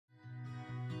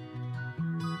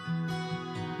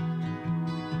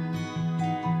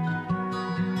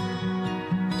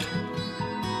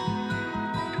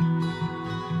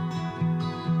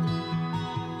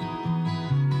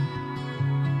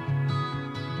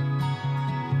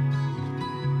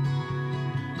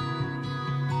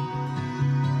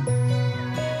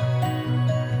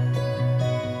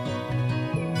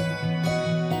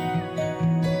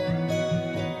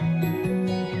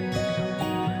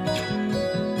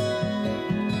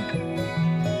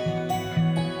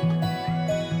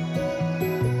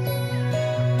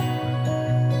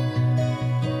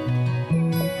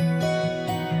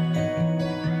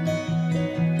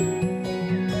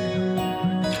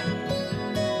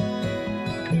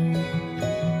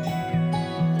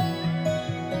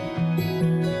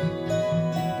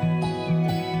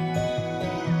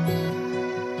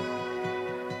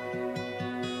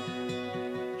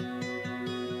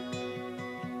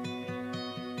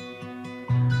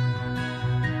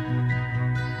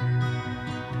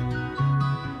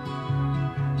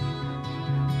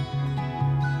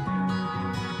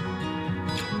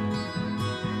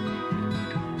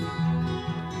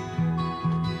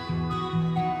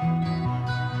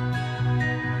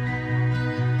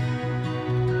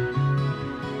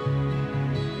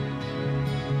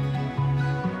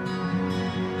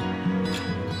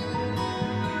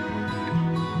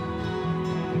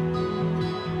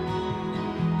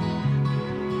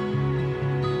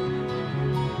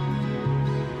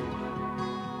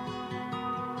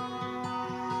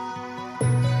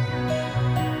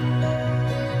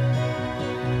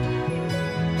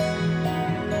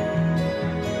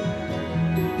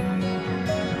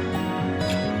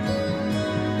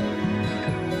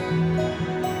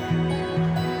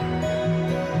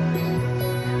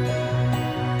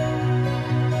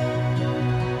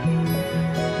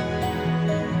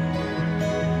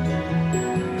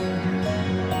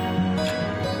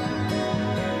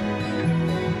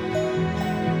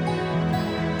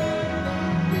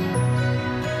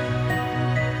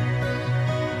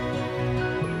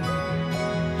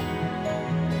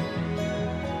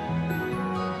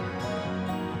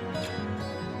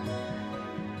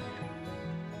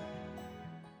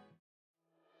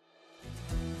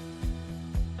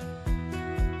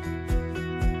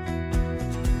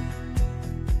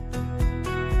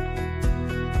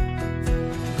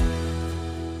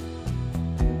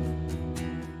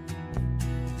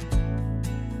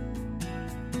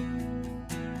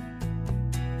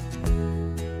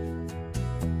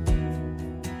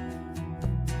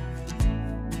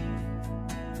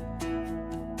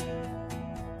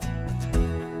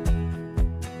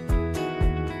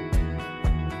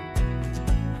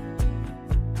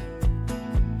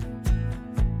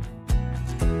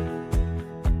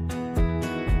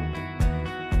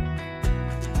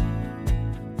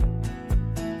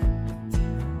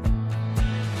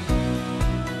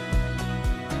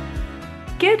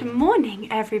Good morning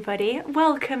everybody,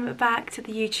 welcome back to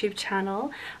the YouTube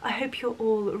channel. I hope you're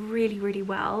all really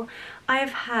well.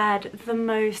 I've had the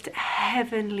most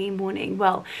heavenly morning.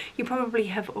 Well, you probably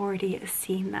have already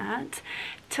seen that.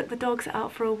 Took the dogs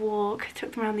out for a walk,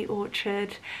 took them around the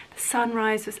orchard. The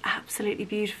sunrise was absolutely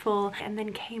beautiful, and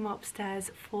then came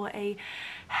upstairs for a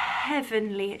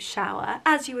heavenly shower.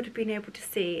 As you would have been able to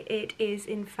see, it is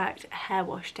in fact hair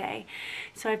wash day.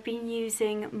 So I've been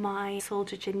using my Sol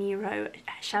de Janeiro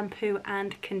shampoo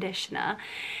and conditioner.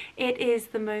 It is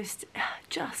the most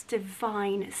just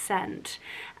divine scent,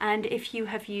 and if you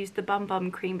have used the Bum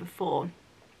Bum cream before,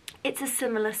 it's a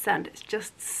similar scent. It's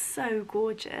just so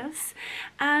gorgeous.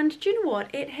 And do you know what?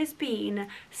 It has been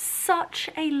such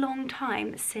a long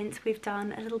time since we've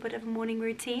done a little bit of a morning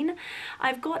routine.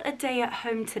 I've got a day at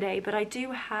home today, but I do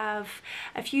have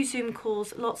a few Zoom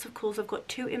calls, lots of calls. I've got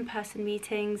 2 in-person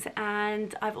meetings,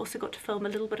 and I've also got to film a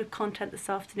little bit of content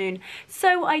this afternoon.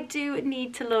 So I do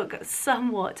need to look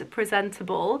somewhat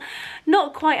presentable.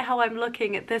 Not quite how I'm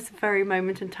looking at this very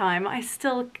moment in time. I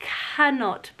still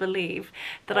cannot believe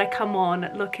that I come on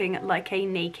looking like a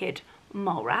naked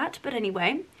mole rat, but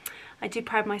anyway, I do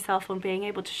pride myself on being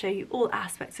able to show you all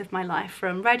aspects of my life,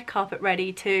 from red carpet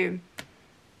ready to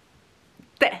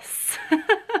this.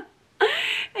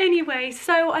 Anyway,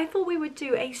 so I thought we would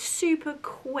do a super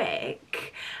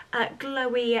quick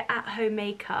glowy at-home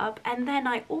makeup, and then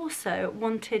I also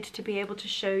wanted to be able to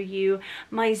show you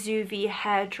my Zuvi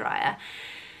hairdryer.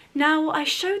 Now, I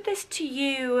showed this to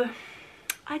you,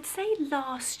 I'd say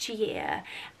last year,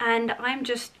 and I'm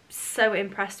just so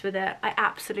impressed with it. I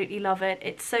absolutely love it.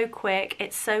 It's so quick,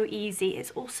 it's so easy,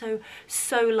 it's also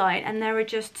so light, and there are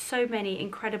just so many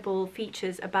incredible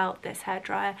features about this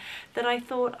hairdryer that I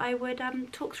thought I would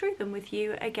talk through them with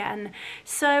you again.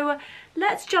 So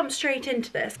let's jump straight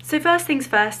into this. So first things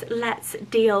first, let's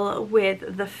deal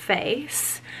with the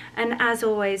face. And as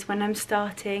always, when I'm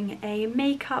starting a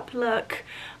makeup look,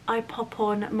 I pop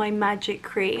on my magic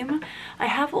cream. I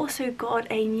have also got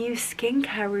a new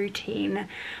skincare routine.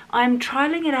 I'm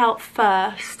trialing it out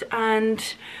first,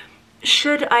 and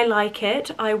should I like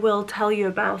it, I will tell you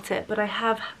about it. But I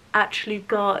have actually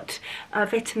got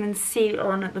vitamin C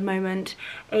on at the moment,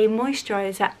 a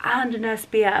moisturizer and an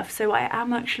SPF, so I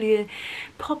am actually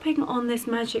popping on this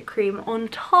magic cream on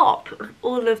top of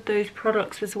all of those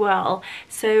products as well,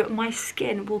 so my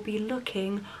skin will be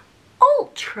looking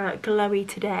ultra glowy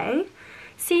today.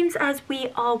 Seems as we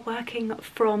are working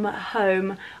from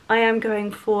home, I am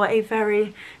going for a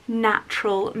very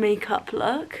natural makeup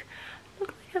look. Look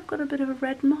like I've got a bit of a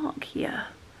red mark here,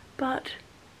 but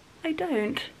I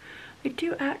don't. I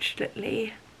do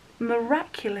actually,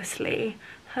 miraculously,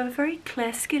 have very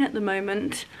clear skin at the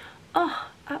moment. Oh,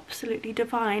 absolutely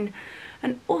divine.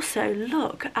 And also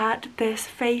look at this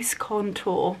face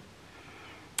contour.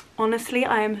 Honestly,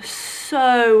 I am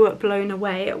so blown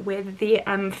away with the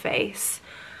M face.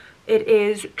 It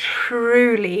is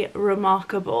truly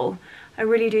remarkable. I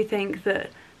really do think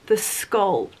that the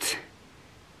sculpt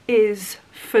is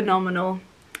phenomenal.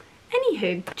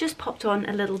 Anywho, just popped on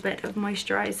a little bit of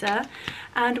moisturizer,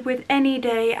 and with any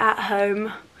day at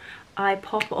home, I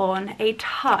pop on a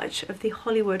touch of the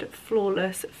Hollywood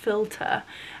Flawless filter,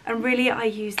 and really I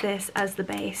use this as the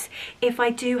base. If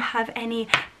I do have any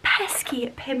pesky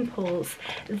pimples,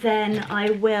 then I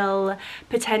will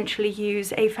potentially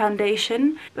use a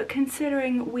foundation, but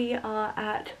considering we are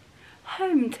at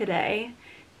home today,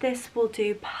 this will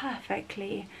do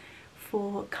perfectly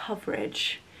for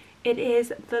coverage. It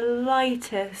is the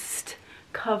lightest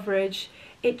coverage.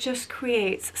 It just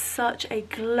creates such a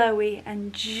glowy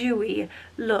and dewy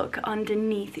look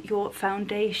underneath your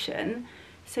foundation.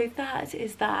 So that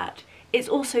is that. It's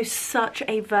also such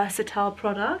a versatile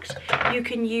product. You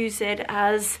can use it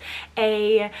as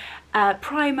a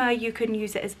primer, you can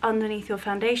use it as underneath your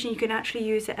foundation, you can actually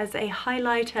use it as a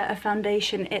highlighter, a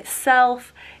foundation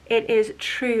itself. It is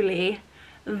truly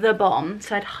the bomb,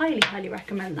 so I'd highly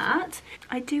recommend that.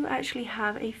 I do actually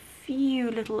have a few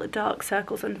little dark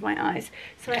circles under my eyes,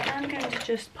 so I am going to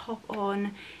just pop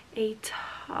on a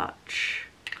touch,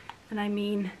 and I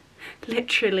mean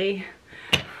literally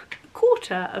a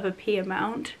quarter of a pea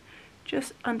amount,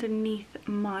 just underneath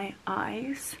my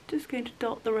eyes. Just going to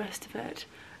dot the rest of it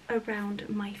around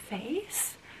my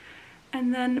face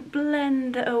and then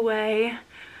blend away.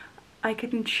 I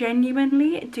can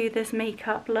genuinely do this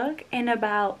makeup look in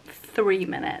about 3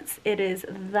 minutes. It is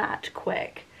that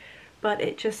quick, but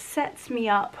it just sets me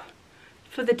up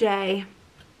for the day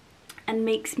and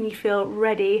makes me feel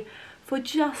ready for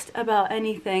just about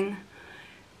anything.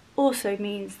 Also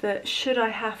means that should I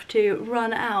have to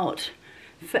run out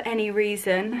for any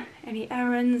reason, any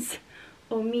errands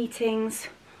or meetings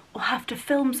or have to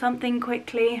film something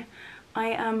quickly, I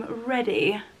am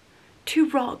ready to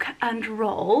rock and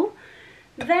roll.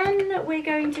 Then we're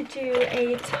going to do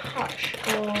a touch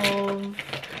of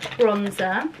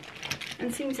bronzer,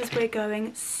 and seems as we're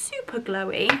going super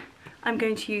glowy, I'm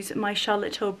going to use my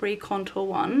Charlotte Tilbury contour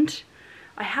wand.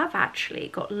 I have actually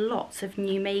got lots of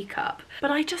new makeup,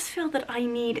 but I just feel that I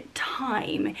need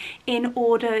time in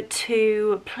order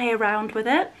to play around with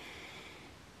it.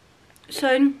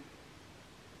 So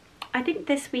I think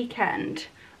this weekend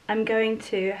I'm going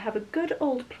to have a good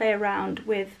old play around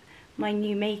with my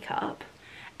new makeup,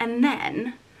 and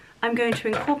then I'm going to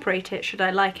incorporate it, should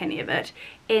I like any of it,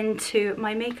 into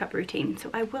my makeup routine. So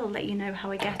I will let you know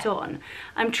how I get on.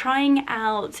 I'm trying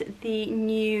out the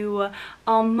new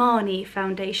Armani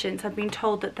foundations. I've been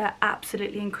told that they're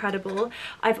absolutely incredible.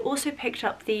 I've also picked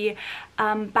up the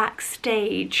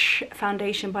Backstage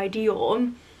foundation by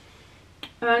Dior,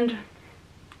 and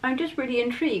I'm just really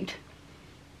intrigued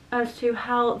as to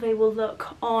how they will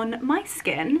look on my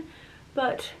skin.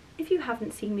 But if you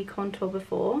haven't seen me contour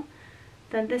before,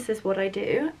 then this is what I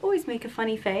do. I always make a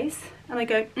funny face and I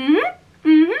go down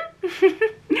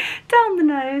the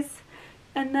nose,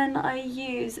 and then I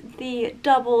use the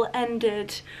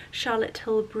double-ended Charlotte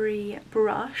Tilbury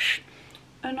brush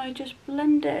and I just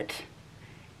blend it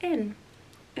in.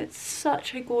 It's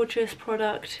such a gorgeous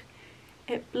product.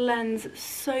 It blends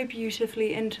so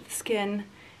beautifully into the skin,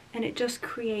 and it just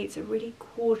creates a really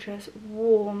gorgeous,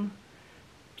 warm,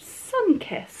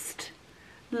 sun-kissed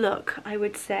look, I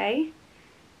would say.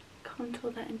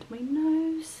 Contour that into my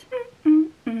nose.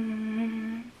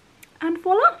 And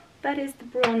voila, that is the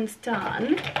bronze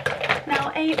done.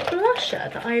 Now, a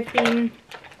blusher that I've been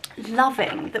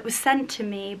loving, that was sent to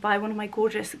me by one of my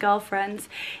gorgeous girlfriends,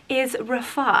 is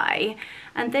Refi,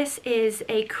 and this is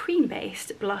a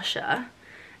cream-based blusher,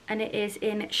 and it is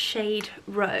in shade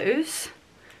Rose.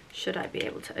 Should I be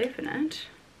able to open it?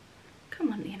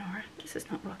 Come on, Leonora, this is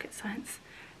not rocket science.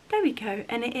 There we go,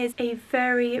 and it is a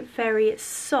very, very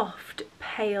soft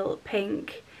pale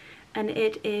pink, and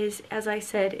it is, as I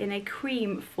said, in a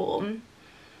cream form,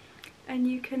 and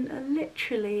you can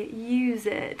literally use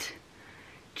it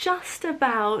just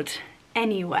about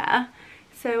anywhere.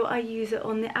 So I use it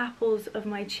on the apples of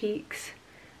my cheeks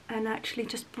and actually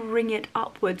just bring it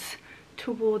upwards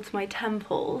towards my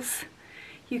temples.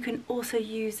 You can also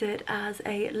use it as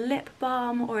a lip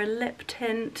balm or a lip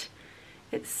tint.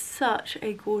 It's such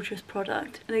a gorgeous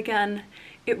product, and again,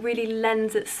 it really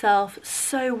lends itself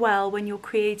so well when you're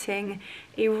creating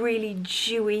a really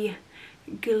dewy,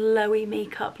 glowy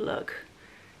makeup look.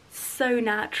 So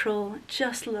natural,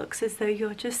 just looks as though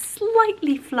you're just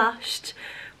slightly flushed,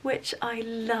 which I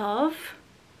love.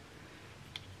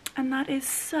 And that is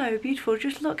so beautiful.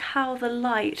 Just look how the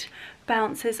light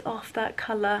bounces off that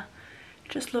colour.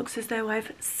 Just looks as though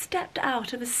I've stepped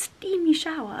out of a steamy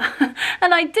shower.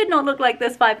 And I did not look like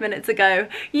this 5 minutes ago.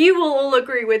 You will all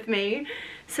agree with me.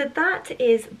 So that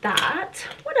is that.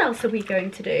 What else are we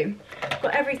going to do?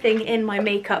 Got everything in my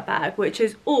makeup bag, which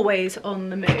is always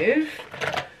on the move.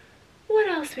 What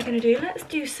else are we going to do? Let's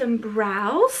do some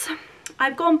brows.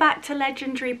 I've gone back to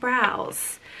Legendary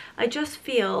Brows. I just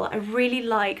feel I really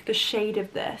like the shade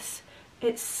of this.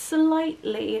 It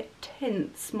slightly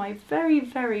tints my very,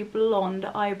 very blonde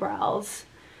eyebrows,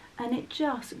 and it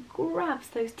just grabs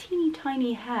those teeny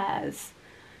tiny hairs,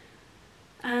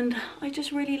 and I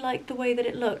just really like the way that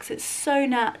it looks. It's so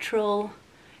natural,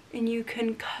 and you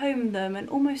can comb them and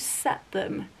almost set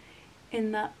them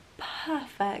in that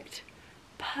perfect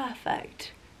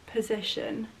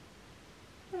position.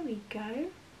 There we go,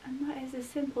 and that is as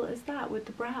simple as that with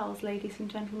the brows, ladies and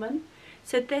gentlemen.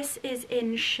 So this is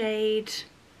in shade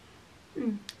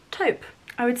taupe.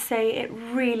 I would say it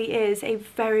really is a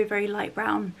very, very light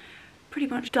brown, pretty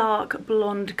much dark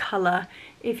blonde colour.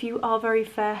 If you are very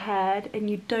fair-haired and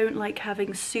you don't like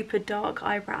having super dark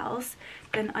eyebrows,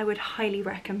 then I would highly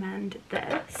recommend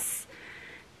this.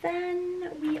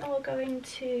 Then we are going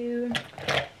to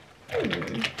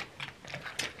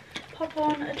pop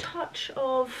on a touch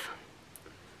of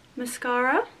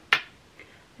mascara.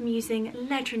 I'm using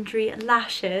Legendary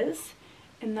Lashes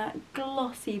in that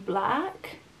glossy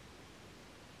black,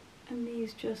 and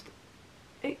these just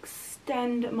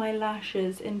extend my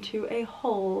lashes into a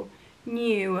whole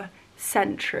new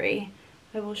century.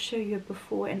 I will show you a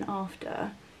before and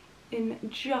after in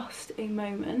just a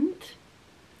moment.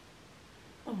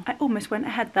 Oh, I almost went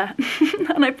ahead there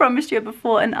and I promised you a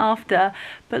before and after,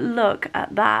 but look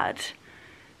at that.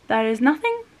 There is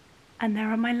nothing, and there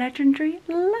are my Legendary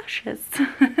Lashes.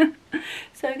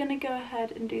 So I'm going to go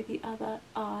ahead and do the other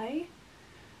eye.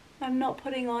 I'm not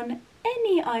putting on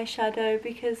any eyeshadow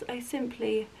because I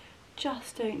simply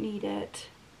just don't need it.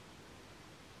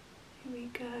 Here we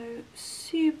go,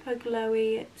 super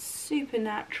glowy, super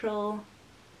natural.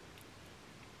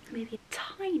 Maybe a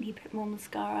tiny bit more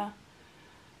mascara.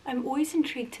 I'm always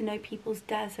intrigued to know people's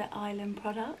desert island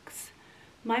products.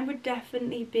 Mine would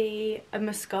definitely be a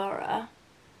mascara,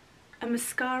 a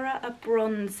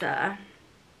bronzer,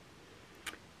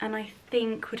 and I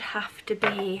think would have to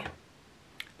be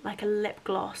like a lip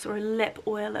gloss or a lip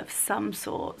oil of some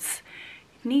sorts.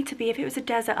 It'd need to be, if it was a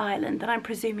desert island, then I'm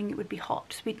presuming it would be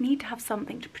hot, so we'd need to have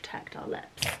something to protect our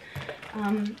lips.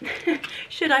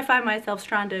 Should I find myself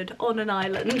stranded on an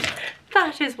island,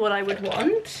 that is what I would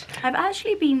want. I've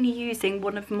actually been using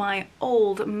one of my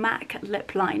old MAC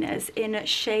lip liners in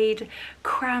shade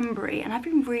Cranberry, and I've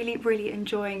been really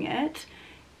enjoying it.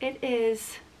 It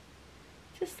is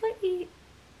just slightly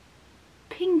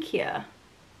pinkier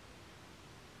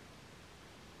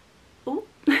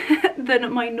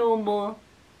than my normal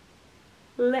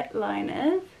lip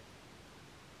liners,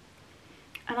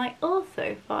 and I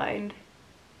also find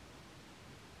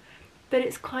that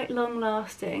it's quite long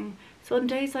lasting. So on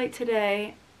days like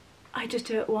today, I just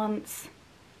do it once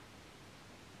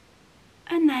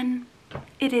and then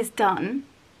it is done.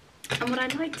 And what I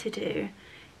like to do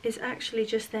is actually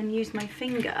just then use my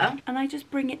finger and I just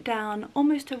bring it down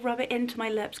almost to rub it into my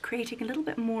lips, creating a little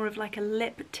bit more of like a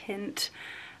lip tint.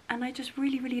 And I just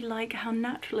really like how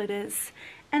natural it is.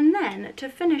 And then to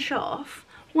finish off,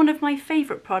 one of my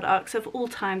favourite products of all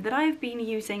time that I've been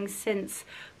using since,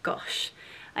 gosh,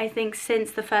 I think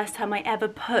since the first time I ever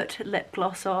put lip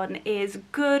gloss on, is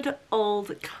good old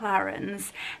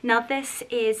Clarins. Now this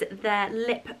is their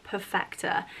Lip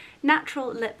Perfector.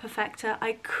 Natural Lip Perfector,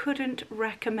 I couldn't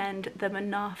recommend them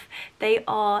enough. They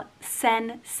are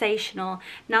sensational.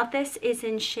 Now this is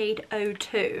in shade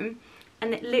 02.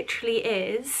 And it literally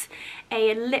is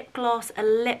a lip gloss, a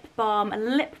lip balm, a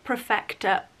lip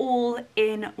perfector, all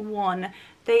in one.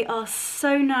 They are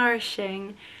so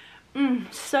nourishing,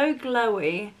 so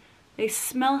glowy, they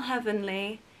smell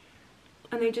heavenly,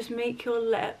 and they just make your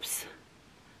lips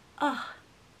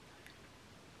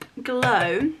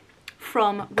glow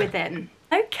from within.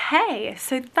 Okay,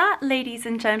 so that, ladies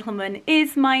and gentlemen,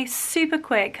 is my super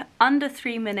quick, under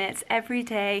 3 minutes,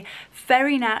 everyday,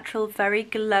 very natural, very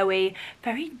glowy,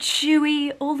 very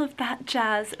dewy, all of that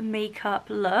jazz makeup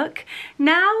look.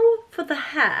 Now for the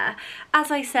hair.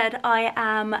 As I said, I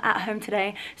am at home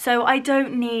today, so I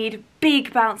don't need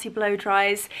big bouncy blow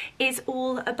dries. It's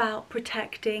all about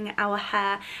protecting our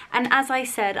hair. And as I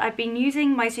said, I've been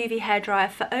using my Zuvi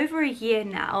hairdryer for over a year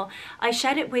now. I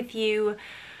shared it with you,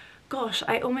 gosh,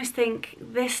 I almost think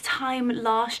this time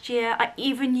last year. I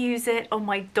even use it on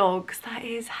my dogs. That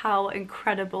is how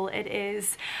incredible it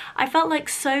is. I felt like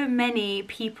so many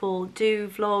people do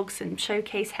vlogs and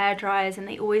showcase hairdryers, and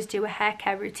they always do a hair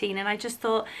care routine, and I just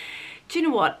thought, do you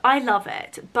know what, I love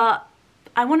it, but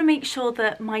I want to make sure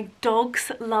that my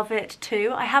dogs love it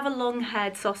too. I have a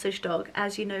long-haired sausage dog,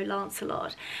 as you know,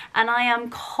 Lancelot, and I am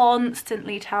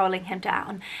constantly toweling him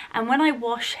down. And when I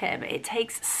wash him, it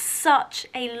takes such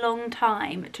a long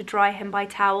time to dry him by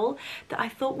towel that I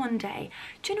thought one day,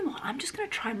 do you know what, I'm just going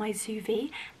to try my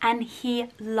Zuvi, and he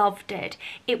loved it.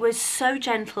 It was so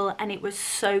gentle and it was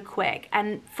so quick,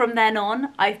 and from then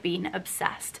on, I've been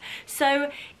obsessed.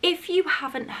 So if you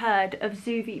haven't heard of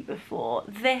Zuvi before,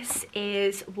 this is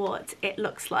what it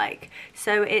looks like.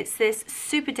 So it's this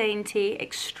super dainty,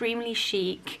 extremely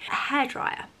chic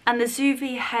hairdryer. And the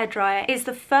Zuvi hairdryer is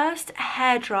the first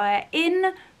hairdryer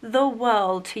in the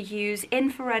world to use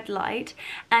infrared light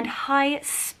and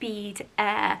high-speed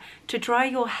air to dry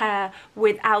your hair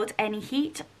without any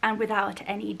heat and without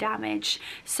any damage.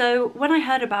 So when I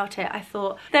heard about it, I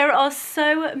thought, there are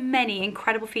so many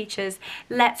incredible features,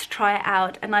 let's try it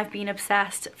out, and I've been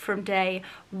obsessed from day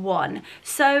one.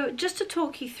 So just to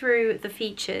talk you through the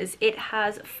features, it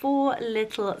has 4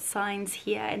 little signs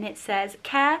here, and it says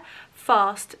care,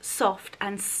 fast, soft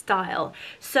and style.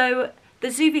 So the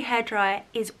Zuvi hairdryer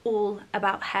is all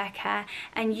about hair care,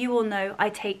 and you all know I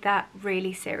take that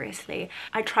really seriously.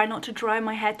 I try not to dry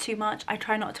my hair too much, I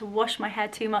try not to wash my hair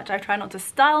too much, I try not to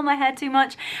style my hair too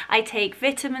much, I take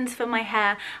vitamins for my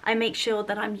hair, I make sure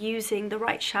that I'm using the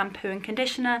right shampoo and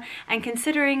conditioner, and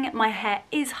considering my hair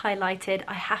is highlighted,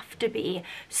 I have to be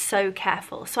so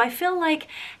careful. So I feel like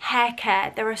hair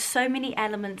care, there are so many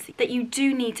elements that you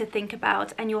do need to think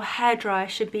about, and your hairdryer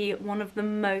should be one of the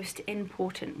most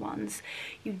important ones.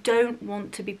 You don't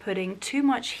want to be putting too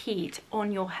much heat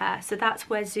on your hair, so that's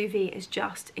where Zuvi is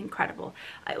just incredible.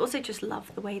 I also just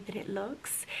love the way that it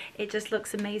looks. It just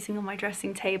looks amazing on my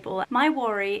dressing table. My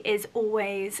worry is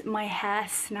always my hair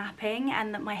snapping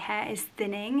and that my hair is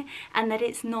thinning and that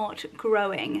it's not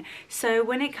growing. So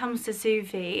when it comes to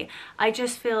Zuvi, I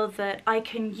just feel that I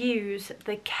can use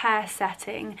the care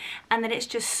setting and that it's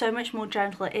just so much more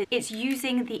gentle. It's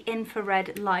using the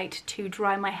infrared light to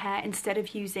dry my hair instead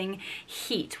of using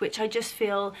heat, which I just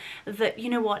feel that, you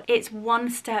know what, it's one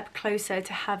step closer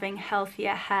to having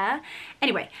healthier hair.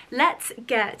 Anyway, let's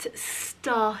get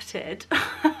started.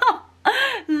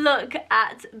 Look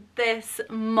at this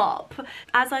mop.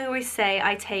 As I always say,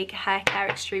 I take hair care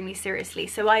extremely seriously,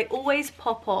 so I always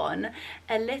pop on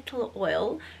a little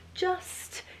oil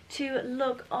just to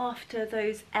look after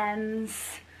those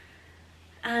ends,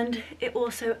 and it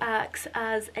also acts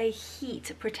as a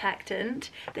heat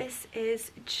protectant. This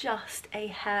is just a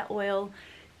hair oil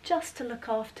just to look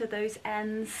after those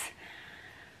ends.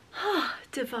 Ah,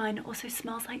 divine. Also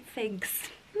smells like figs.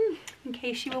 In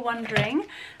case you were wondering,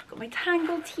 I've got my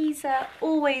Tangle teaser.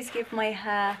 Always give my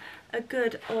hair a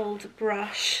good old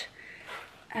brush.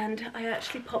 And I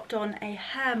actually popped on a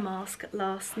hair mask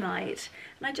last night.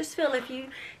 And I just feel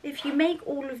if you make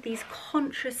all of these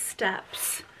conscious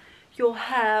steps, your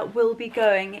hair will be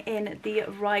going in the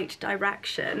right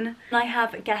direction. I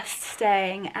have guests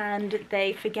staying and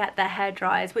they forget their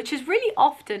hairdryers, which is really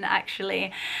often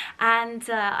actually, and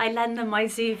I lend them my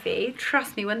Zuvi.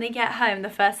 Trust me, when they get home, the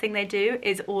first thing they do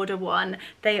is order one.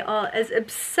 They are as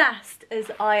obsessed as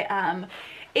I am.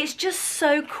 It's just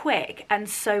so quick and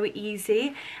so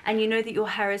easy, and you know that your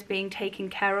hair is being taken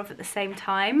care of at the same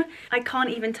time. I can't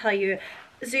even tell you,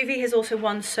 Zuvi has also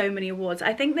won so many awards.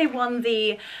 I think they won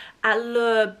the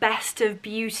Allure Best of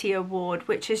Beauty award,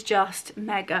 which is just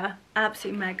mega,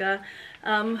 absolutely mega.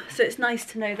 So it's nice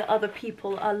to know that other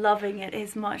people are loving it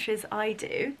as much as I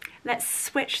do. Let's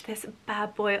switch this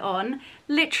bad boy on.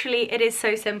 Literally, it is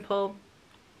so simple.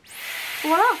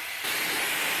 Voila!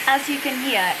 As you can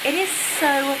hear, it is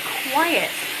so quiet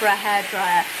for a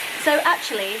hairdryer. So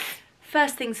actually,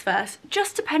 first things first,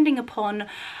 just depending upon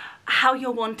how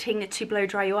you're wanting to blow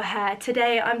dry your hair.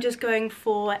 Today I'm just going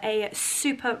for a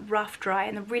super rough dry,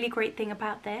 and the really great thing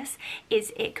about this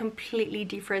is it completely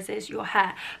defrizzes your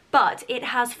hair, but it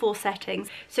has 4 settings.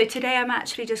 So today I'm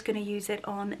actually just going to use it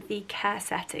on the care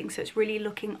setting, so it's really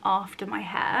looking after my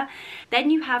hair.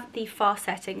 Then you have the fast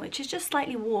setting, which is just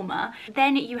slightly warmer.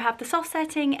 Then you have the soft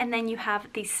setting, and then you have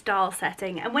the style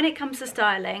setting. And when it comes to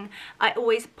styling, I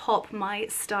always pop my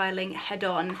styling head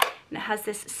on. And it has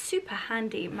this super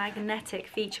handy magnetic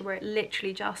feature where it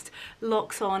literally just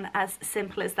locks on, as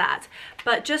simple as that.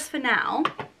 But just for now,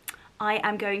 I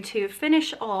am going to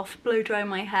finish off blow dry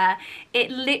my hair. It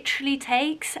literally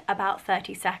takes about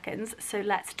 30 seconds, so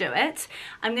let's do it.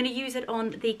 I'm going to use it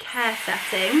on the care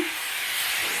setting.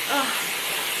 Oh,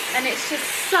 and it's just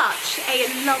such a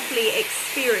lovely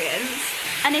experience.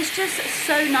 And it's just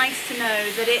so nice to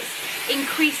know that it's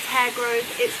increased hair growth.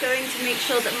 It's going to make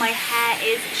sure that my hair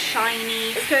is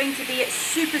shiny. It's going to be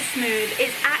super smooth.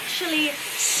 It's actually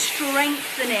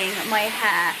strengthening my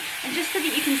hair. And just so that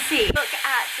you can see, look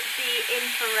at the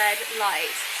infrared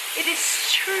light. It is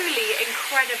truly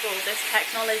incredible, this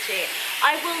technology.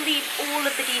 I will leave all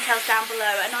of the details down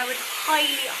below, and I would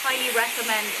highly, highly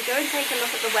recommend to go and take a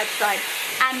look at the website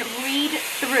and read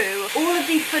through all of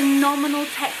the phenomenal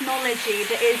technology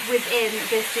that is within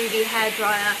this Zuvi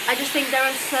hairdryer. I just think there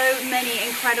are so many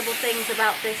incredible things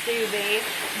about this Zuvi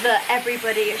that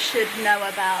everybody should know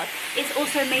about. It's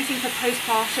also amazing for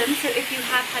postpartum, so if you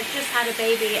have just had a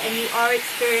baby and you are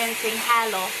experiencing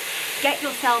hair loss, get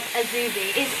yourself a Zuvi.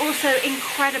 It's also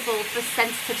incredible for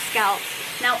sensitive scalps.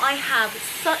 Now I have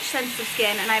such sensitive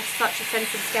skin and I have such a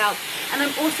sensitive scalp, and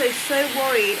I'm also so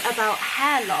worried about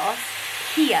hair loss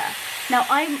here. Now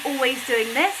I'm always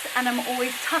doing this, and I'm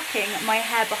always tucking my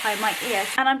hair behind my ears,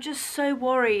 and I'm just so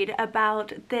worried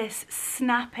about this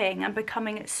snapping and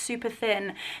becoming super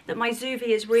thin, that my Zuvi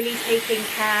is really taking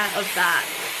care of that.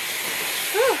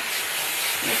 Whew.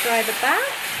 Let me dry the back.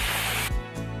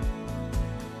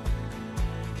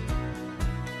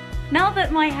 Now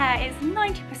that my hair is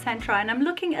 90% dry and I'm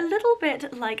looking a little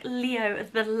bit like Leo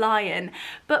the lion,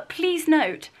 but please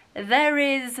note, there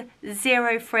is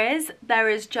zero frizz, there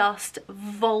is just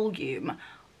volume.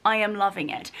 I am loving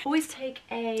it. Always take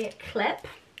a clip,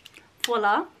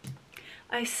 voila.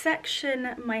 I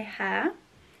section my hair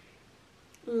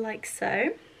like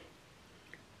so,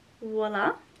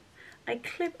 voila. I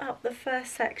clip up the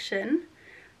first section,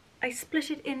 I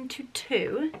split it into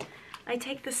 2, I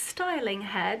take the styling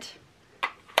head,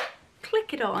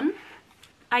 click it on,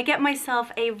 I get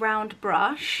myself a round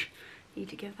brush. Need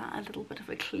to give that a little bit of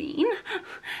a clean.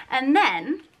 And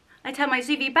then I turn my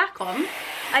Zuvi back on.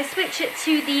 I switch it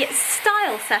to the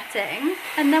style setting.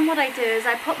 And then what I do is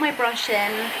I put my brush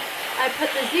in. I put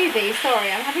the Zuvi,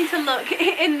 sorry, I'm having to look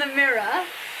in the mirror.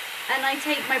 And I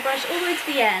take my brush all the way to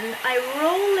the end. I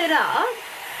roll it up.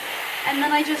 And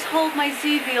then I just hold my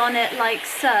Zuvi on it like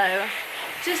so.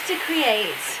 Just to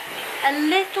create a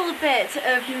little bit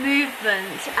of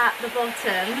movement at the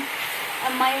bottom.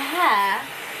 And my hair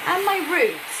and my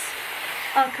roots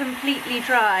are completely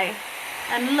dry.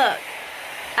 And look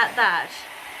at that.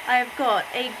 I've got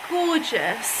a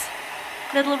gorgeous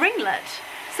little ringlet.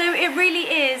 So it really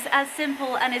is as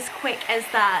simple and as quick as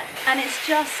that. And it's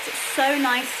just so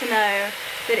nice to know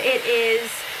that it is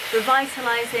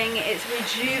revitalizing, it's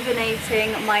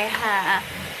rejuvenating my hair.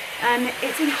 And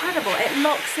it's incredible. It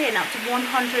locks in up to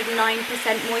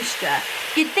 109% moisture.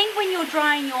 You'd think when you're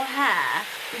drying your hair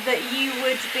that you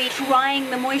would be drying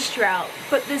the moisture out,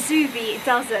 but the Zuvi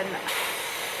doesn't.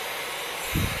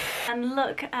 And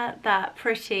look at that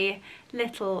pretty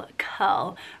little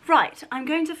curl. Right, I'm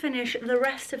going to finish the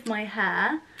rest of my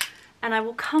hair and I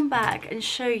will come back and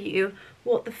show you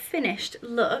what the finished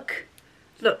look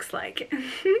looks like.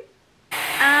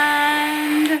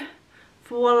 And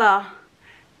voila.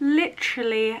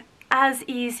 Literally as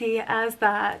easy as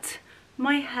that.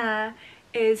 My hair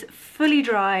is fully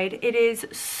dried. It is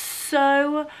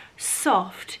so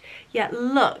soft, yet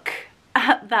look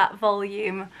at that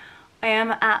volume. I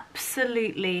am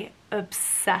absolutely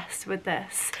obsessed with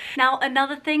this. Now,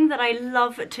 another thing that I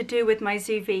love to do with my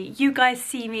Zuvi, you guys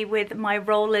see me with my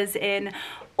rollers in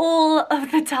all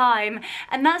of the time,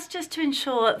 and that's just to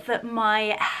ensure that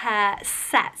my hair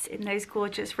sets in those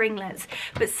gorgeous ringlets.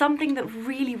 But something that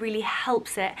really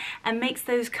helps it and makes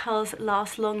those curls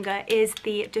last longer is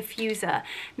the diffuser.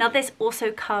 Now this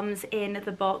also comes in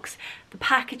the box. The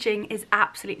packaging is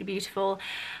absolutely beautiful.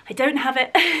 I don't have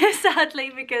it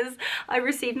sadly because I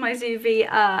received my Zuvi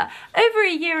over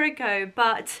a year ago,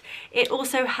 but it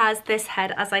also has this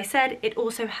head, as I said. It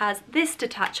also has this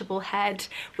detachable head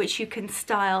which you can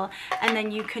style, and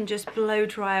then you can just blow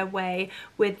dry away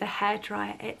with the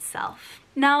hairdryer itself.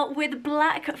 Now, with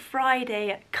Black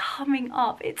Friday coming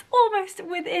up, it's almost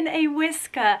within a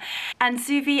whisker, and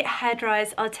Zuvi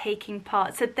hairdryers are taking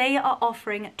part. So they are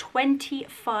offering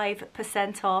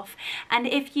 25% off, and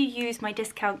if you use my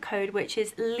discount code, which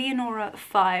is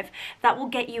Leonora5, that will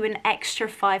get you an extra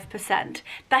 5%.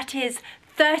 That is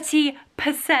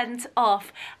 30%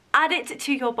 off. Add it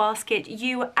to your basket.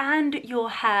 You and your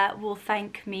hair will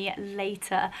thank me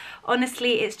later.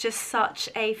 Honestly, it's just such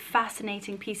a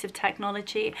fascinating piece of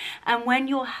technology. And when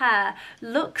your hair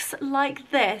looks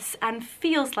like this and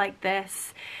feels like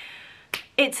this,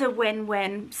 it's a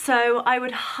win-win. So I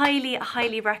would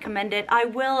highly recommend it. I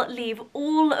will leave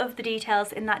all of the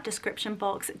details in that description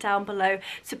box down below,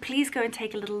 so please go and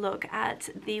take a little look at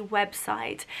the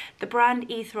website. The brand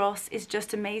ethos is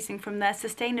just amazing, from their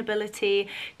sustainability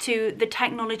to the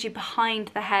technology behind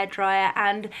the hairdryer,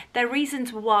 and their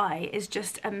reasons why is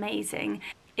just amazing.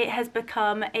 It has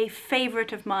become a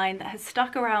favourite of mine that has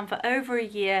stuck around for over a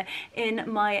year in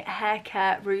my hair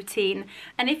care routine.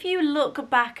 And if you look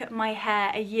back at my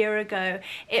hair a year ago,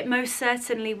 it most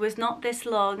certainly was not this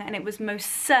long, and it was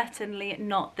most certainly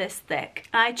not this thick.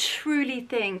 I truly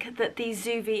think that the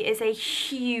Zuvi is a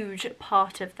huge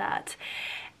part of that.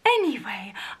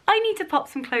 Anyway, I need to pop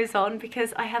some clothes on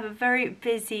because I have a very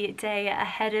busy day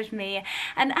ahead of me.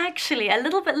 And actually, a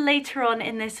little bit later on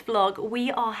in this vlog,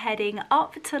 we are heading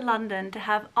up to London to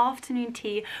have afternoon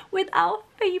tea with our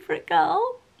favourite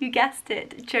girl. You guessed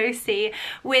it, Josie,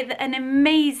 with an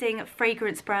amazing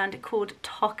fragrance brand called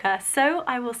Tocca. So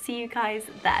I will see you guys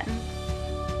then.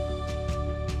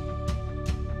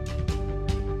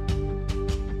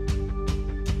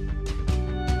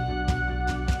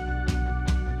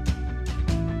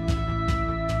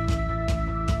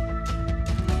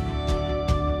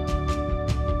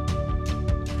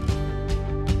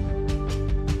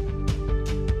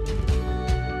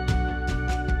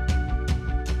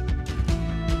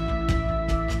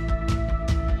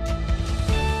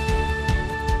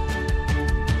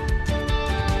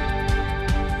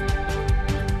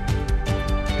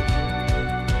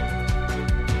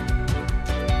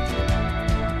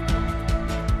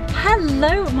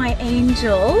 Hello my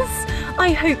angels,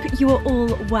 I hope you are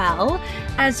all well.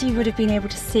 As you would have been able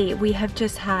to see, we have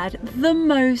just had the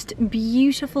most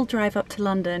beautiful drive up to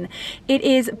London. It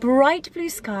is bright blue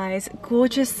skies,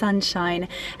 gorgeous sunshine,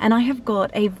 and I have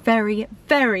got a very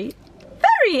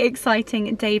very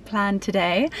exciting day planned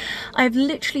today. I've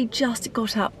literally just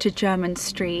got up to Jermyn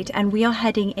Street and we are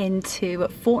heading into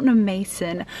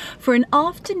Fortnum's for an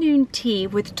afternoon tea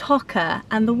with Tocca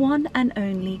and the one and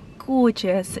only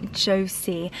gorgeous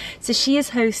Josie. So she is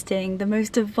hosting the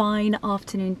most divine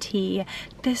afternoon tea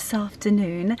this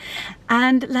afternoon,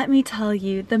 and let me tell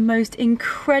you, the most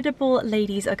incredible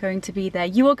ladies are going to be there.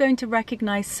 You are going to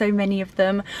recognize so many of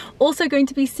them. Also going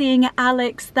to be seeing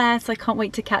Alex there, so I can't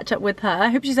wait to catch up with her. I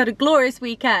hope she's had a glorious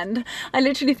weekend. I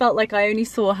literally felt like I only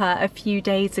saw her a few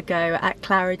days ago at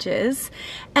Claridge's.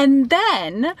 And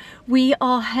then we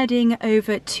are heading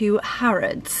over to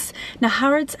Harrods. Now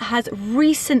Harrods has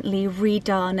recently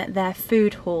redone their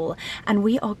food hall and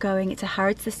we are going to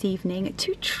Harrods this evening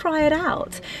to try it out.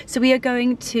 So we are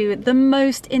going to the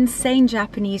most insane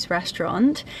Japanese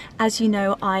restaurant. As you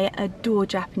know, I adore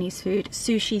Japanese food,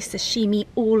 sushi, sashimi,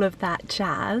 all of that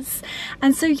jazz.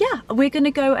 And so yeah, we're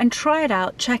gonna go and try it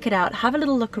out, check it out, have a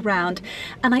little look around.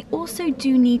 And I also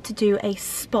do need to do a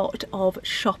spot of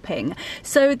shopping.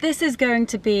 So this is going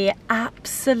to be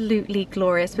absolutely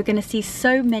glorious. We're gonna see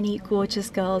so many gorgeous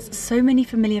girls, so many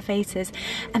familiar faces,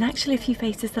 and actually a few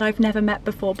faces that I've never met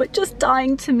before, but just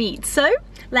dying to meet. So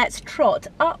let's trot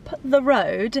up the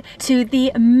road to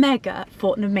the mega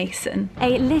Fortnum's.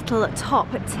 A little top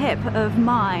tip of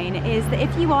mine is that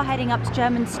if you are heading up to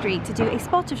Jermyn Street to do a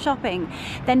spot of shopping,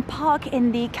 then park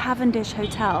in the Cavendish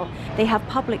Hotel. They have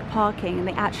public parking and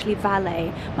they actually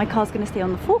valet. My car's going to stay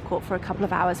on the forecourt for a couple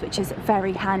of hours, which is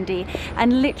very handy,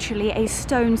 and literally a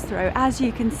stone's throw, as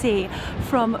you can see,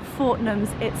 from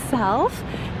Fortnum's itself.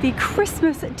 The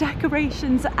Christmas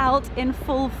decorations out in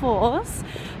full force.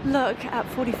 Look at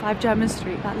 45 Jermyn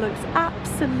Street, that looks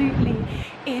absolutely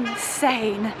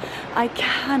insane. I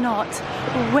cannot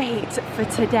wait for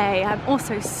today. I'm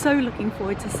also so looking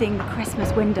forward to seeing the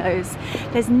Christmas windows.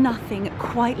 There's nothing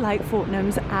quite like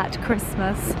Fortnum's at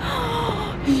Christmas.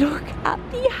 Look at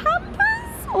the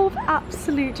hampers of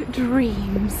absolute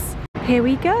dreams. Here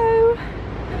we go.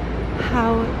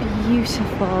 How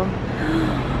beautiful.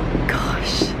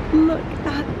 Gosh, look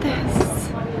at this.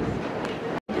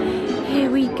 Here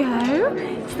we go.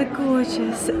 It's the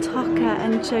gorgeous Tocca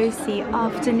and Josie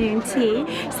afternoon tea.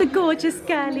 It's the gorgeous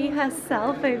girlie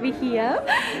herself over here.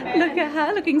 Look at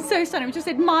her, looking so stunning. I'm just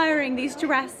admiring these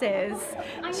dresses.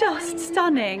 Just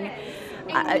stunning.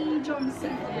 Amy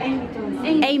Johnson.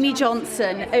 Amy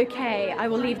Johnson. Okay, I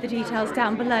will leave the details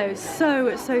down below.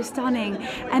 So stunning.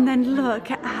 And then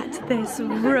look at this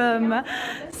room.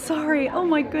 Sorry, oh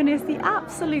my goodness, the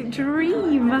absolute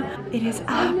dream. It is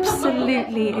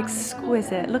absolutely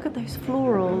exquisite. Look at those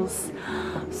florals.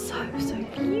 So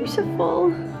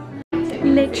beautiful.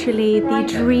 Literally the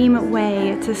dream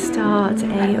way to start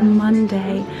a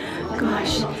Monday.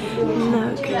 Gosh,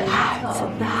 look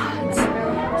at that.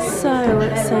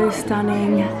 So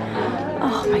stunning.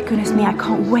 Oh my goodness me, I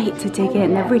can't wait to dig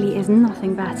in. There really is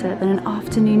nothing better than an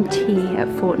afternoon tea at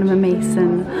Fortnum's.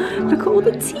 Look at all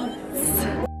the teas.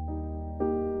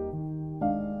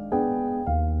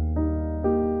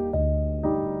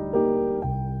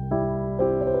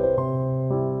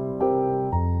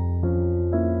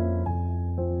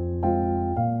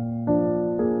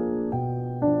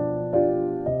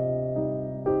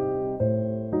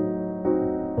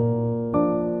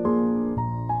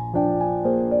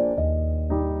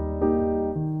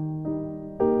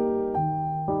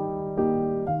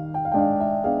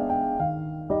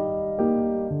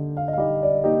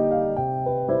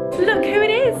 Look who it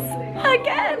is!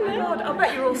 Again! Oh God, I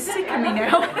bet you're all sick of me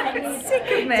now. Sick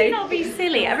of me. Do not be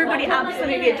silly. Everybody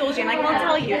absolutely adores you, and I can't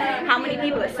tell you how many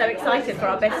people are so excited for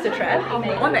our Besta trip.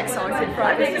 I'm excited for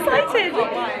I'm excited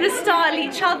to style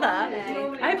each other.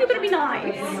 I hope you're going to be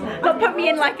nice. Not put me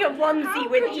in like a onesie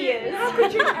with ears. How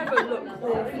could you ever look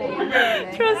awful?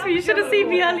 Trust me, you should have seen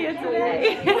me earlier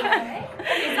today.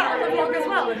 Is that on the vlog as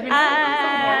well?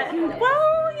 Well,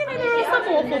 you know, there are some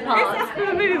awful parts.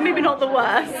 Maybe not the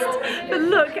worst. But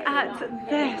look at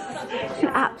this. It's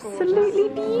absolutely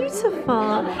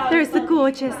beautiful. There is the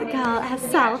gorgeous girl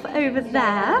herself over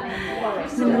there.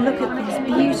 And then look at these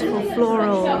beautiful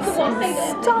florals.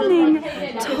 Stunning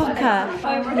Tocca.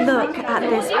 Look at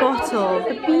this bottle.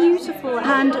 The beautiful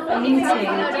hand painting.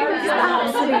 It's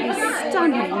absolutely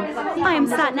stunning. I am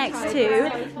sat next to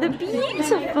the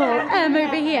beautiful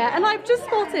over here, and I've just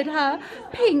spotted her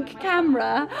pink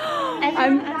camera.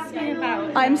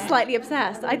 I'm slightly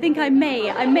obsessed. I think I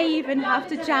may even have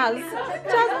to jazz.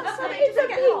 It's a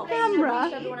pink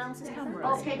camera,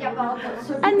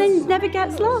 and then never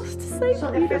gets lost.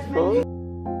 So beautiful.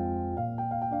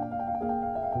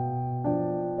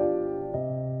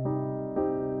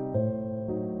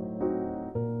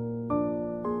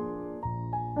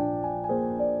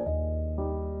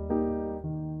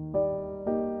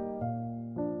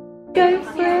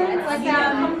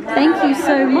 outfits. Thank you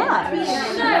so much.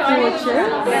 Gorgeous.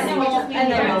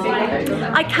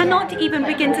 I cannot even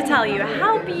begin to tell you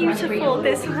how beautiful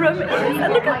this room is.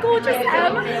 And look how gorgeous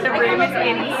Em. The room is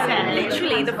insane.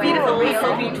 Literally, the beautiful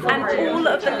and all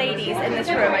of the ladies in this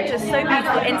room are just so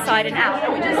beautiful inside and out.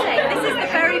 And we just say, this is the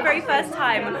very, very first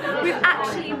time we've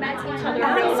actually met each other.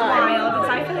 That's wild, because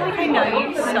I feel like I know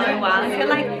you so well. I feel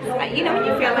like, you know when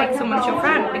you feel like someone's your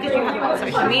friend, because you have like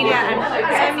social media and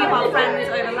so many of our friends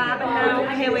overlap, and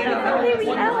now here we are. Here we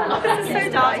are. This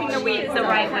is so Starting the week the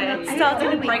right way.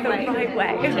 Starting the week the right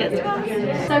way.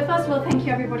 So first of all, thank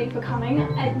you everybody for coming.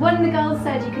 One of the girls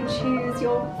said you could choose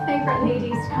your favourite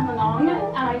ladies to come along,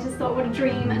 and I just thought what a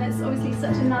dream, and it's obviously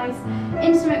such a nice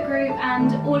intimate group,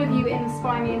 and all of you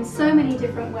inspire me in so many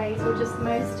different ways. You're just the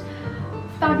most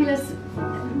fabulous,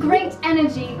 great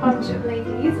energy bunch of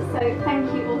ladies, so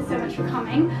thank you all so much for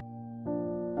coming.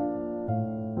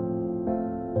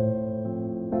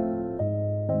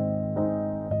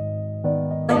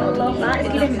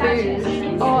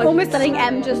 Almost letting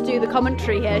Em just do the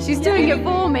commentary here. She's doing it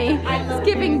for me. It's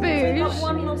giving booze.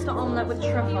 One lobster omelette with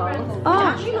truffle. Oh. It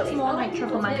actually looks more like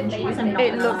truffle mac and cheese and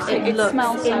not. It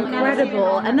smells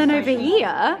incredible. And then over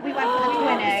here, We went for the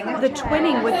twinning. the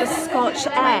twinning with the Scotch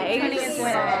eggs,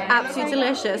 absolutely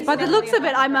delicious. By the looks of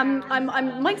it,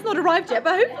 mine's not arrived yet,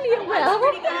 but hopefully it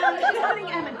will.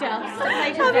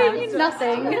 Having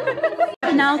nothing.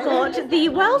 I've now got the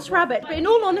Welsh rabbit, but in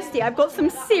all honesty, I've got some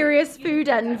serious food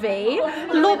envy.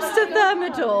 Lobster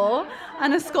thermidor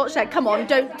and a Scotch egg. Come on,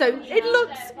 don't. It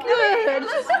looks good.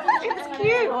 It's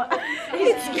cute.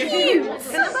 It's cute. It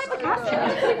looks like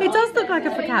focaccia. It does look like a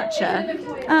focaccia.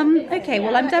 Okay,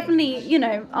 well, I'm definitely, you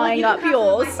know, eyeing up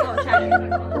yours.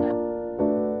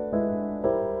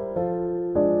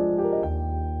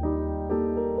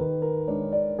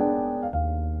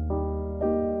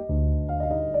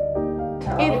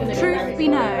 If truth be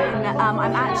known, I'm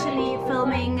actually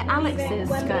filming Alex's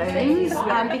scones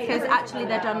because actually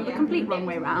they're done the complete wrong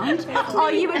way round.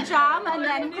 Are you a jam and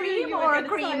then cream, or a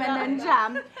cream and then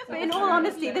jam? But in all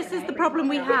honesty, this is the problem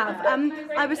we have.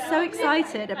 I was so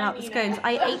excited about the scones,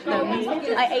 I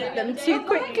ate them too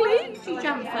quickly.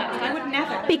 Jam first. I would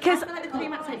never. Because I feel like the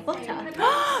cream acts like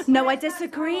butter. no, I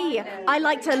disagree. I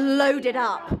like to load it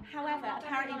up. However,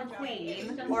 apparently the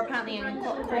Queen, or apparently in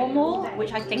Cornwall,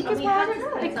 which I think is where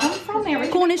they come from.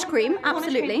 Cornish cream,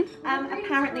 absolutely.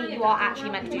 Apparently you are actually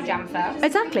meant to do jam first.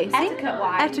 Exactly. See?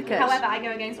 Etiquette-wise. Etiquette. However, I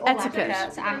go against all Etiquette.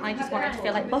 etiquettes, and I just want it to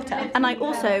feel like butter. And I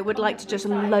also would like to just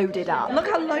load it up. Look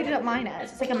how loaded up mine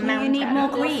is. It's like a mountain. You need more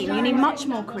cream. You need much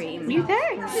more cream. You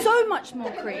think? So much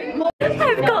more cream.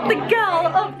 I've got the girl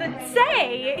of the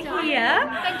day here.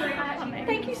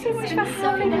 Thank you so much for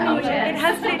having me. It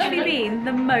has literally been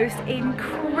the most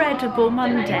incredible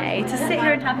Monday to sit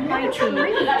here and have my tea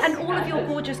and all of your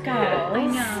gorgeous girls. I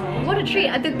know. What a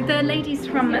treat. The ladies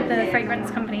from the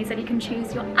fragrance company said you can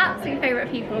choose your absolute favourite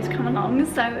people to come along,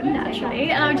 so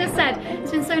naturally. And I just said,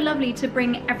 it's been so lovely to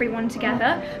bring everyone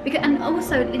together. And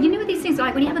also, you know, with these things,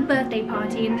 like when you have a birthday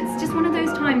party, and it's just one of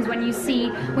those times when you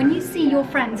see your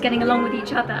friends getting along with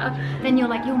each other, then you're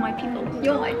like, you're my people,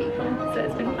 you're my people. So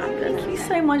it's been fabulous. Thank you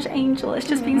so much, Angel. It's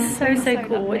just been so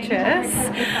gorgeous.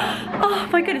 Oh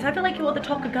my goodness, I feel like you're the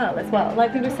Tocca girl as well.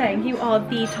 Like we were saying, you are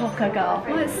the Tocca girl.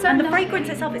 Well, it's so and the lovely. fragrance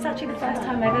itself, it's actually the first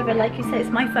time I've ever, like you said, it's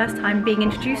my first time being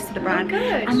introduced to the brand.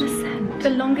 Good. And the scent. The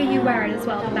longer you wear it as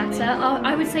well, the better.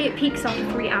 I would say it peaks after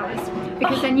 3 hours,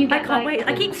 because then you get I can't wait.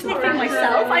 I keep sniffing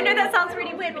myself. I know that sounds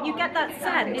really weird, but you get that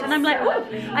scent, and I'm like, oh,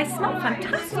 I smell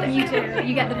fantastic. You do.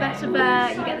 You get the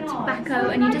vetiver, you get the tobacco,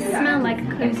 and you just smell like a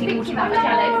cozy autumn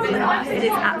night. It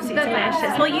is absolutely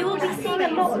delicious. Well, you will be seeing a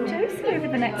lot of Josie over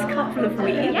the next couple of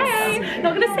weeks. Yay!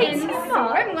 Not going to say too much.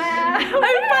 Swimwear. Oh,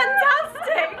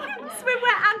 fantastic!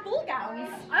 Swimwear and ball gowns.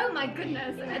 Oh my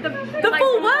goodness. The like,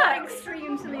 full from one works.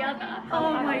 extreme to the other.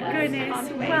 Oh my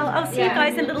goodness. Well, I'll see you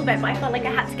guys in a little bit, but I felt like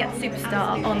I had to get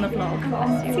superstar on the vlog.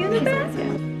 See you in a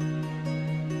bit.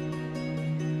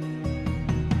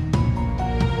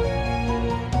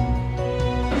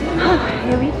 Oh,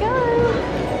 here we go.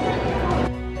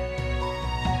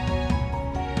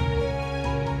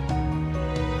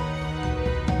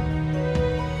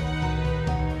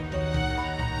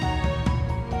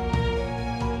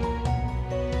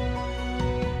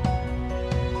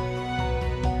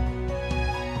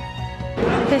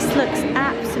 This looks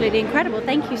absolutely incredible.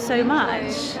 Thank you so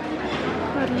much.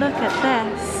 God, look at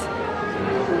this.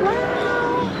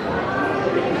 Wow.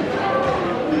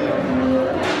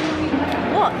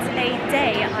 What What a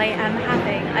day I am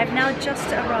having. I've now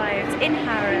just arrived in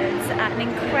Harrods at an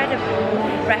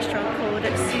incredible restaurant called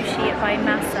Sushi by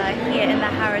Masa here in the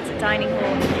Harrods dining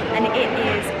hall, and it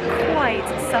is quite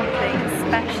something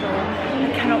special.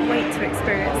 I cannot wait to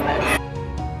experience this.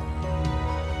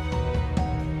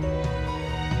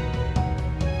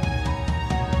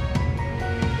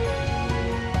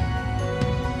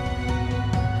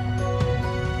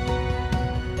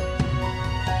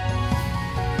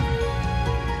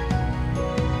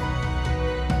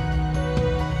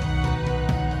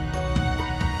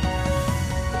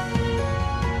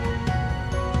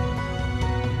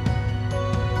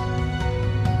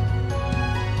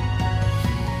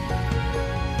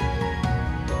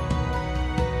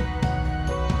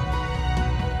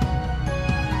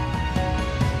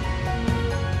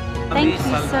 Thank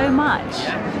you so much.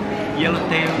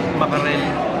 Yellowtail, mackerel,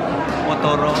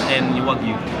 otoro, and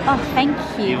wagyu. Oh, thank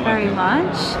you very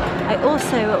much. I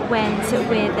also went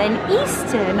with an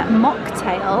Eastern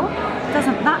mocktail.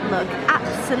 Doesn't that look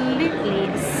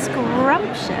absolutely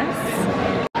scrumptious?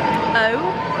 Oh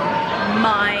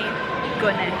my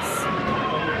goodness.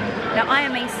 Now I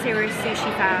am a serious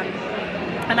sushi fan,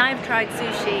 and I've tried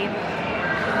sushi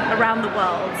around the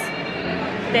world.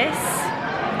 This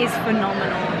is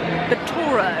phenomenal. The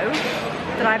toro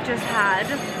that I've just had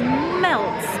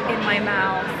melts in my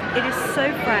mouth. It is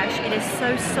so fresh, it is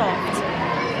so soft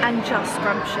and just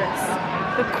scrumptious.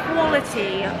 The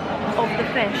quality of the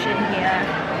fish in here,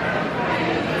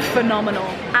 phenomenal.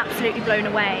 Absolutely blown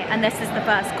away, and this is the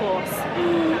first course.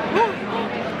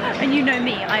 And you know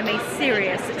me, I'm a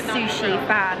serious sushi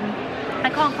fan. I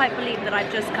can't quite believe that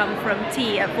I've just come from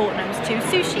tea at Fortnum's to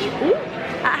sushi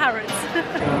at Harrods.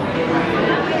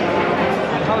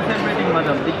 How's everything,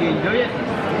 madam? Did you enjoy it?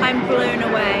 I'm blown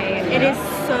away. It is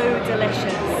so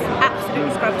delicious.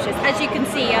 Absolutely scrumptious. As you can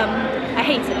see, I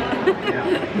hate it.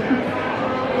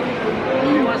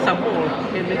 You want some more?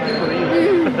 Can make it for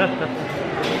you.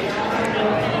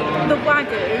 The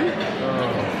wagyu,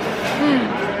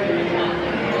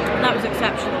 that was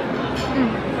exceptional.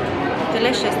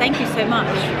 Delicious. Thank you so much.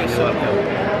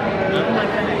 Oh my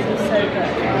goodness, it's so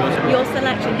good. Your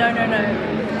selection, no.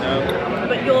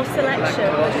 But your selection,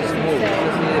 what did you say?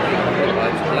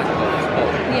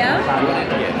 Yeah?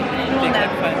 Come on then,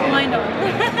 why not?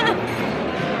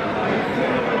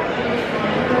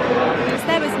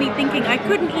 There was me thinking I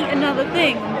couldn't eat another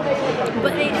thing,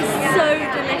 but it is so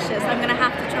delicious. I'm gonna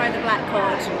have to try the black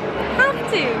cod. Have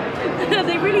to!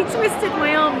 They really twisted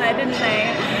my arm there, didn't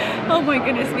they? Oh my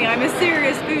goodness me, I'm a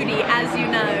serious foodie, as you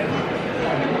know.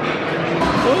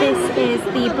 This is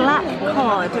the black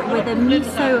cod with a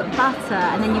miso butter,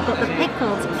 and then you've got the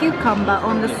pickled cucumber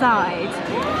on the side.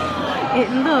 It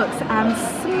looks and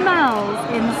smells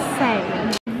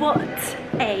insane. What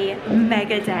a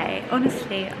mega day.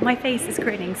 Honestly, my face is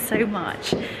grinning so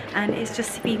much, and it's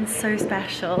just been so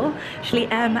special. Actually,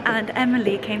 Em and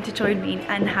Emily came to join me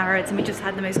in Harrods, and we just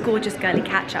had the most gorgeous girly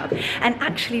catch up, and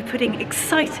actually putting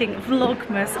exciting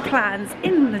Vlogmas plans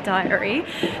in the diary.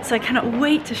 So I cannot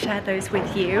wait to share those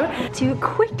with you. To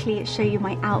quickly show you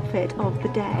my outfit of the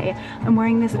day, I'm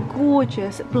wearing this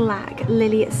gorgeous black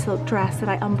lily silk dress that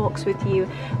I unboxed with you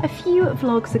a few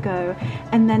vlogs ago,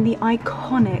 and then the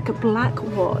iconic black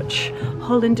watch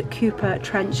Holland Cooper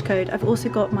trench coat. I've also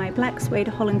got my black suede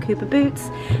Holland Cooper boots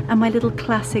and my little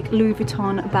classic Louis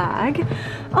Vuitton bag.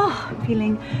 Oh, I'm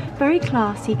feeling very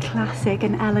classy, classic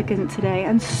and elegant today,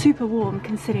 and super warm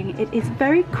considering it is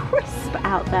very crisp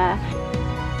out there.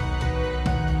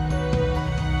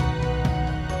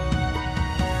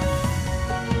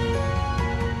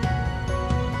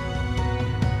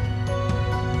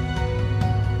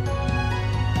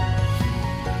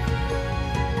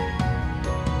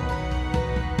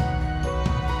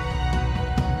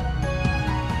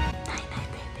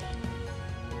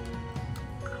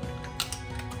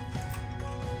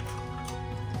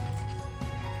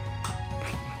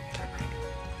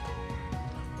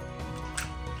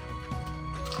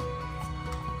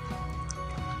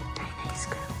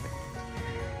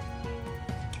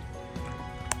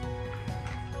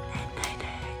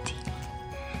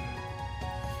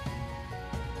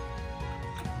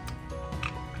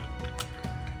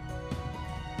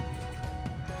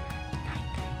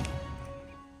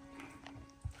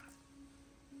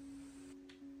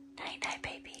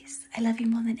 I love you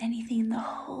more than anything in the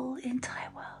whole entire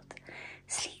world.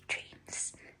 Sleep.